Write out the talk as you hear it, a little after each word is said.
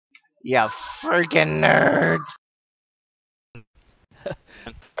You freaking nerd.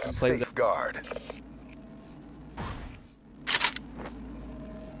 Safeguard.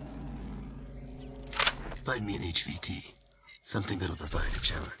 Find me an HVT. Something that'll provide a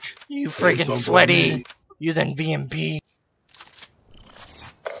challenge. You freaking sweaty. Using VMP.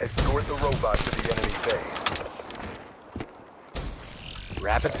 Escort the robot to the enemy base.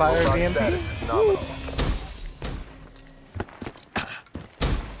 Rapid fire Robot VMP? status is nominal.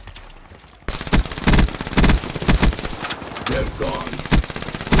 They're gone.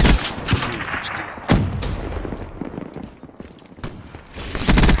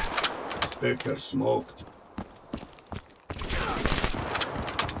 Spectre smoked.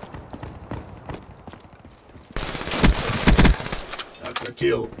 That's a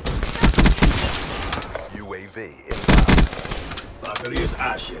kill. UAV inbound. Battery is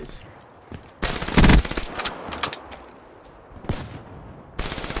ashes.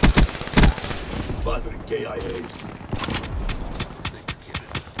 Battery KIA.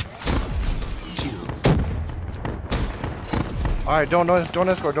 Alright, don't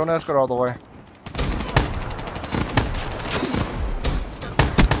escort all the way.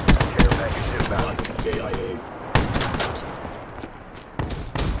 Care package inbound. Battery KIA.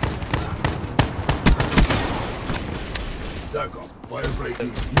 Dagon, fire breaking.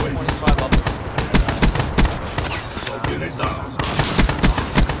 UAV. So get it down.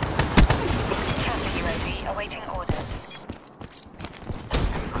 Counter UAV awaiting orders.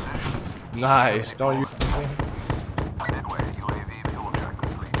 Nice. Don't you?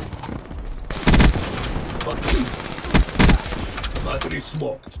 Battery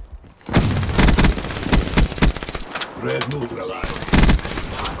smoked. Red neutralized.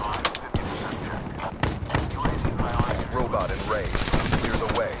 Robot in range. Clear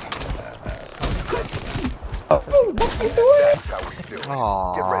the way. That's how we do it.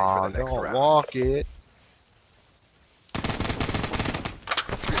 Aww, Get ready for the next don't round. walk it.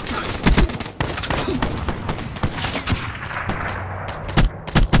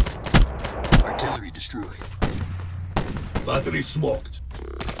 Artillery destroyed. Battery smoked.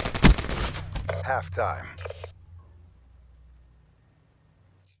 Halftime.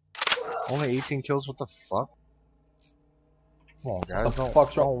 Only 18 kills, what the fuck? Come on, guys,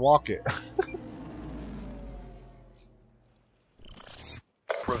 fuck's don't walk it.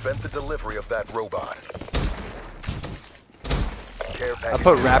 Prevent the delivery of that robot. Care I package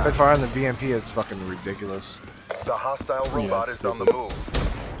put inbound. rapid fire on the VMP, it's fucking ridiculous. The hostile robot is on the move.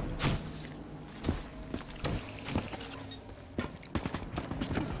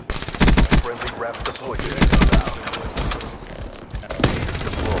 Friendly wraps deployed.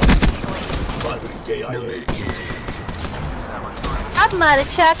 Battery KIA. I'm mother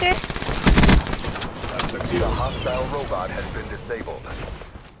chucker. That's a The kill. hostile robot has been disabled.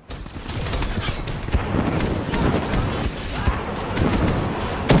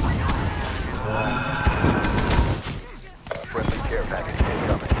 Friendly care package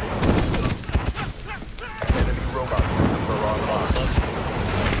incoming. Enemy robot systems are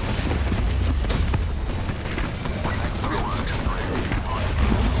online.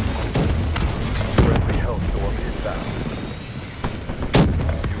 Friendly Hellstorm inbound.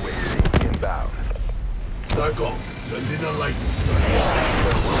 UAV inbound. Dagon, send in a lightning strike.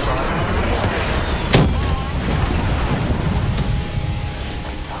 The robot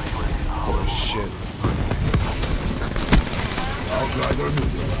Oh shit. Outrider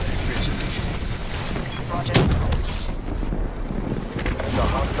neutralized. Roger. The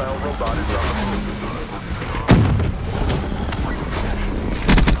hostile robot is on the move.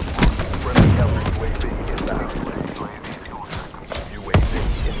 Friendly counter UAV inbound. UAV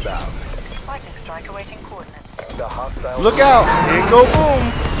inbound. Lightning strike awaiting coordinates. The hostile Look out! Here go boom!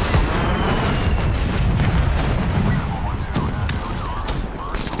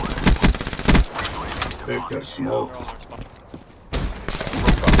 Spectre smoked. robot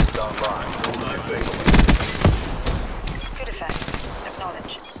is online. Disabled. Good effect.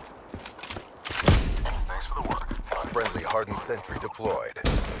 Acknowledge. Thanks for the work. Friendly hardened sentry deployed.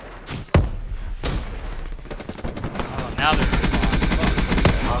 Oh, now they're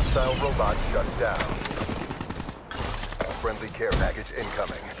Hostile robot shut down. Friendly care package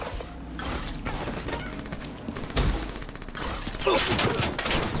incoming.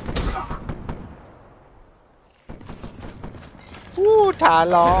 Ooh,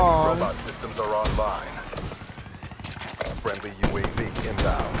 Talon! Robot systems are online. Friendly UAV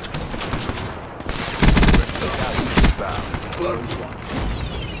inbound. Friendly Galaxy inbound.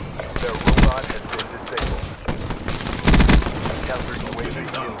 Their robot has been disabled. Counter UAV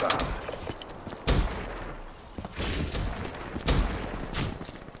inbound.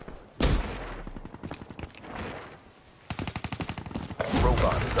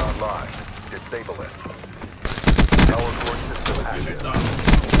 online. Disable it. Power core system active.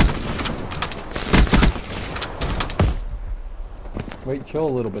 Wait, chill a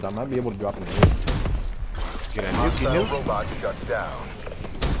little bit. I might be able to drop an nuke. Get a nuke, Hostile nuke. robot shut down.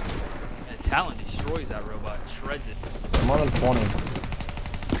 And Talon destroys that robot, shreds it. I'm on 20.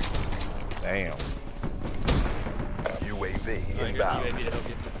 Damn. UAV Oh, you got inbound. UAV to help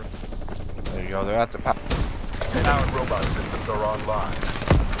you. There you go. They're at the power. Enemy robot systems are online.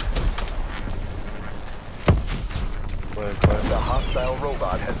 The hostile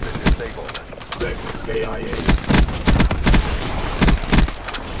robot has been disabled.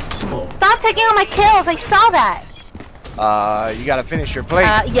 Stop taking all my kills. I saw that. You gotta finish your plate.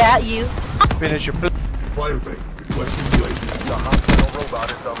 Yeah, you. Finish your plate. The hostile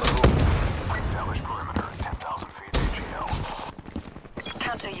robot is on the move. Establish perimeter 10,000 feet AGL.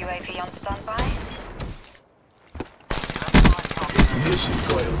 Counter UAV on standby. Mission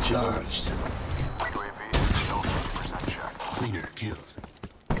coil charged. UAV is still 50% check. Cleaner killed.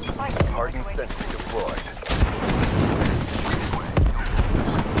 Hardened sentry deployed.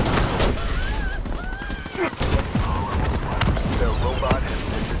 Their robot has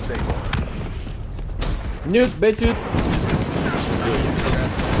been disabled. Nuke, bitches.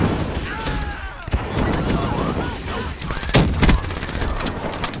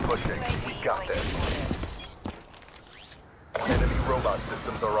 Pushing. We got this. Enemy robot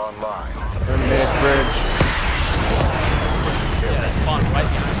systems are online. They're mid-bridge. Yeah, that spawned right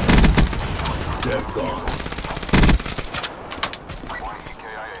behind me. Dead gone.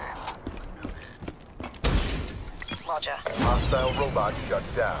 Roger. Hostile robot shut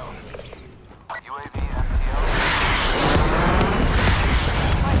down. UAV FTL.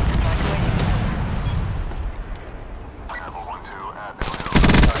 Lightning strike awaiting coordinates. Level 1-2 at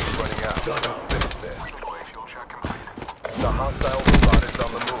Time's running out. Finish this. Fuel check completed. The hostile robot is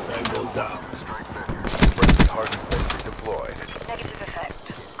on the move. Angle down. Strike failure. Friendly hardened sentry deployed. Negative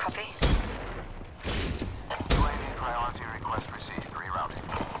effect. Copy. UAV priority request received. Rerouting.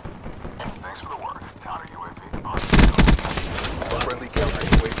 Thanks for the work. Counter UAV on schedule. Friendly counter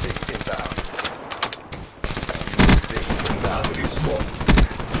UAV inbound. UAV inbound. Pretty small.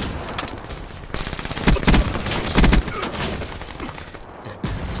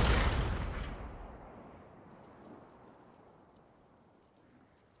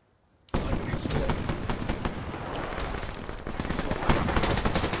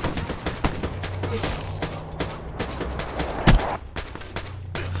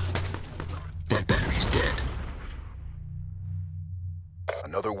 That battery's dead.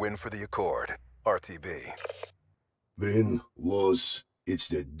 Another win for the Accord. RTB. Win, lose, it's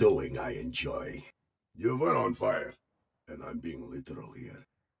the doing I enjoy. You were on fire, and I'm being literal here.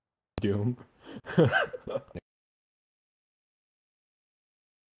 Doom.